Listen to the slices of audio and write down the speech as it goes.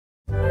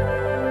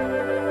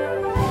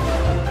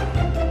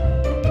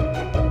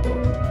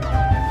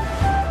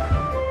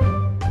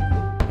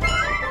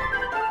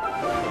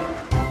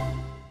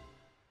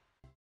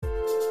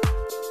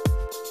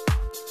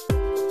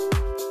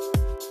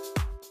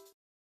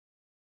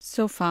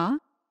So far,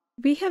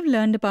 we have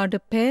learned about a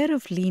pair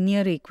of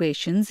linear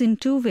equations in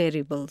two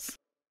variables.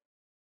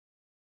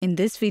 In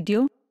this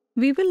video,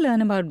 we will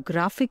learn about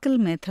graphical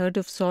method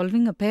of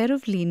solving a pair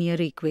of linear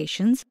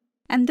equations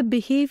and the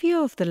behavior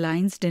of the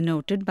lines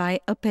denoted by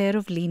a pair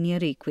of linear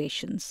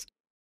equations.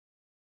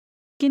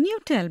 Can you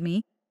tell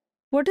me,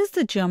 what is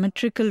the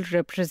geometrical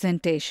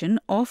representation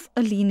of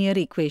a linear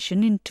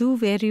equation in two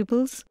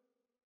variables?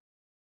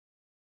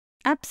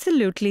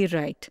 Absolutely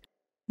right.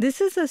 This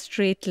is a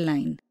straight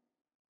line.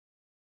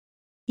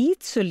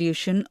 Each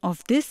solution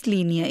of this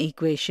linear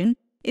equation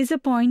is a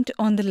point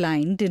on the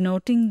line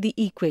denoting the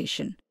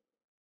equation.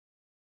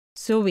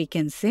 So we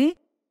can say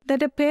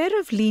that a pair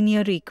of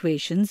linear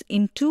equations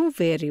in two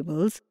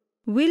variables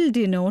will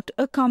denote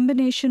a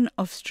combination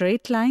of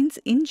straight lines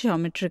in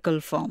geometrical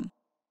form.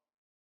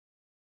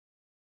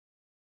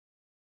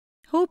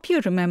 Hope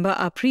you remember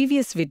our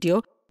previous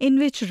video in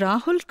which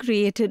Rahul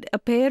created a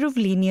pair of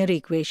linear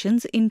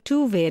equations in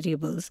two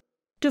variables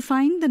to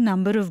find the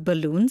number of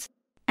balloons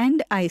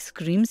and ice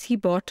creams he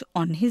bought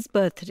on his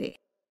birthday.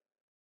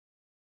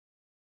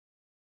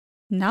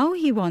 Now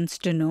he wants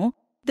to know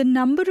the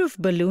number of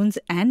balloons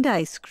and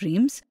ice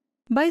creams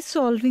by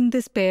solving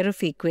this pair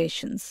of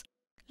equations.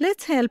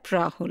 Let's help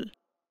Rahul.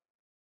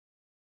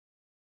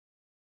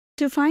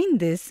 To find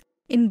this,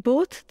 in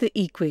both the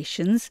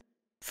equations,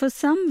 for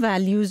some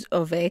values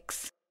of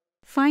x,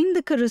 find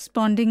the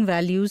corresponding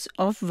values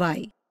of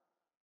y.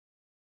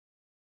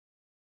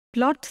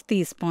 Plot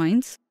these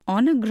points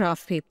on a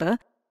graph paper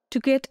to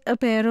get a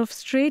pair of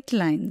straight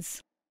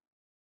lines.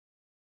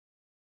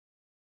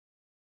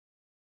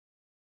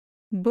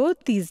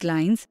 Both these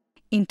lines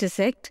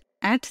intersect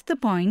at the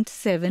point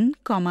 7,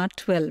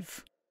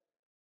 12,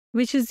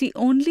 which is the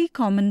only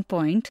common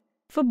point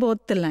for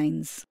both the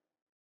lines.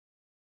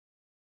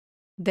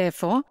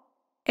 Therefore,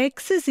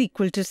 x is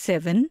equal to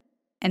 7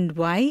 and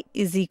y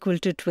is equal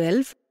to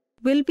 12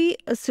 will be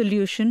a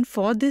solution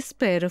for this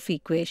pair of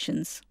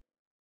equations.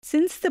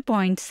 Since the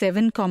point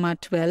 7,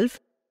 12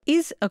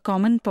 is a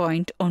common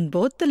point on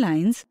both the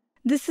lines,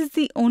 this is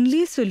the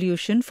only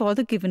solution for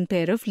the given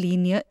pair of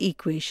linear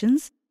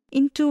equations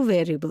in two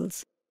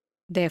variables.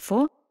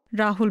 Therefore,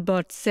 Rahul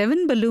bought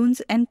 7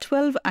 balloons and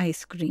 12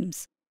 ice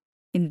creams.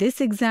 In this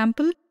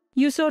example,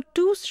 you saw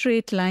two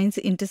straight lines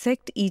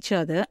intersect each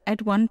other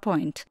at one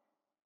point.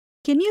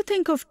 Can you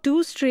think of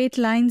two straight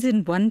lines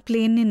in one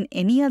plane in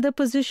any other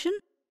position?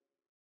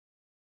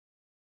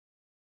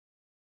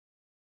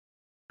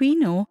 We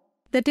know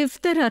that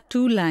if there are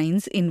two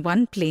lines in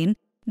one plane,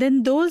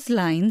 then those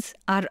lines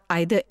are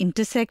either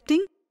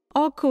intersecting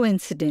or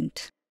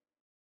coincident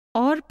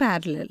or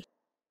parallel.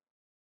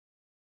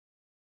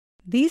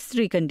 These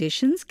three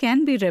conditions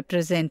can be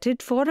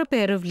represented for a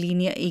pair of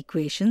linear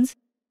equations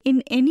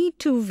in any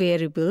two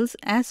variables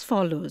as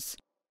follows.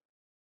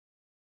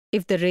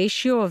 If the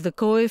ratio of the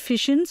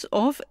coefficients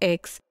of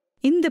x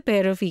in the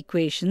pair of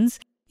equations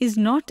is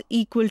not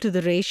equal to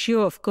the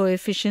ratio of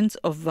coefficients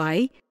of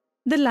y,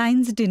 the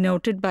lines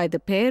denoted by the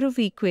pair of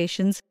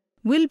equations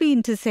will be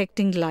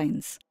intersecting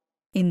lines.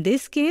 In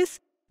this case,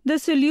 the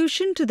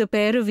solution to the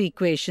pair of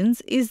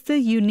equations is the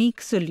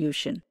unique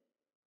solution.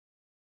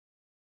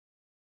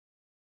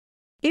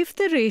 If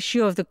the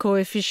ratio of the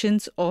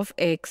coefficients of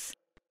x,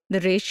 the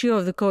ratio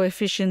of the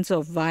coefficients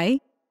of y,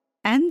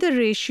 and the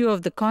ratio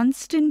of the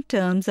constant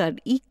terms are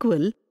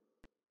equal,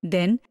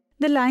 then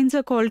the lines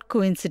are called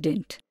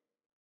coincident.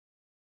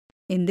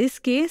 In this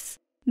case,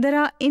 there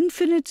are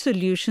infinite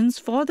solutions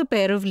for the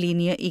pair of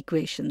linear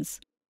equations.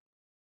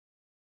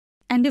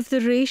 And if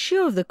the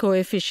ratio of the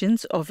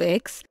coefficients of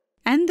x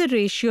and the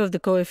ratio of the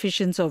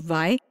coefficients of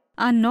y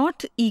are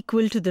not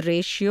equal to the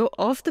ratio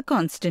of the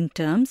constant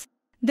terms,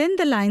 then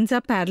the lines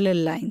are parallel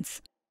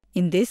lines.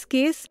 In this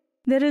case,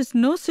 there is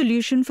no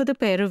solution for the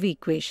pair of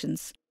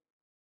equations.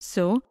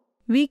 So,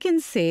 we can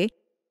say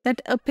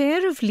that a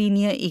pair of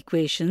linear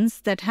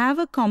equations that have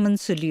a common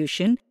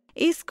solution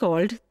is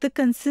called the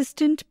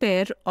consistent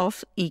pair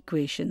of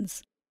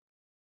equations.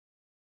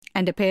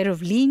 And a pair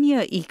of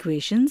linear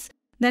equations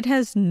that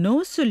has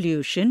no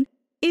solution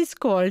is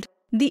called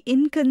the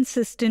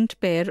inconsistent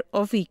pair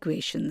of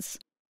equations.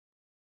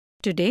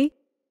 Today,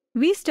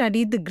 we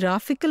studied the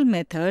graphical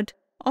method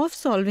of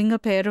solving a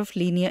pair of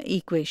linear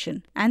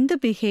equation and the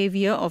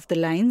behavior of the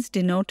lines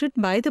denoted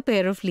by the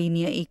pair of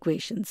linear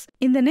equations.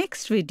 In the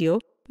next video,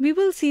 we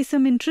will see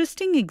some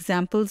interesting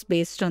examples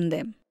based on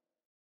them.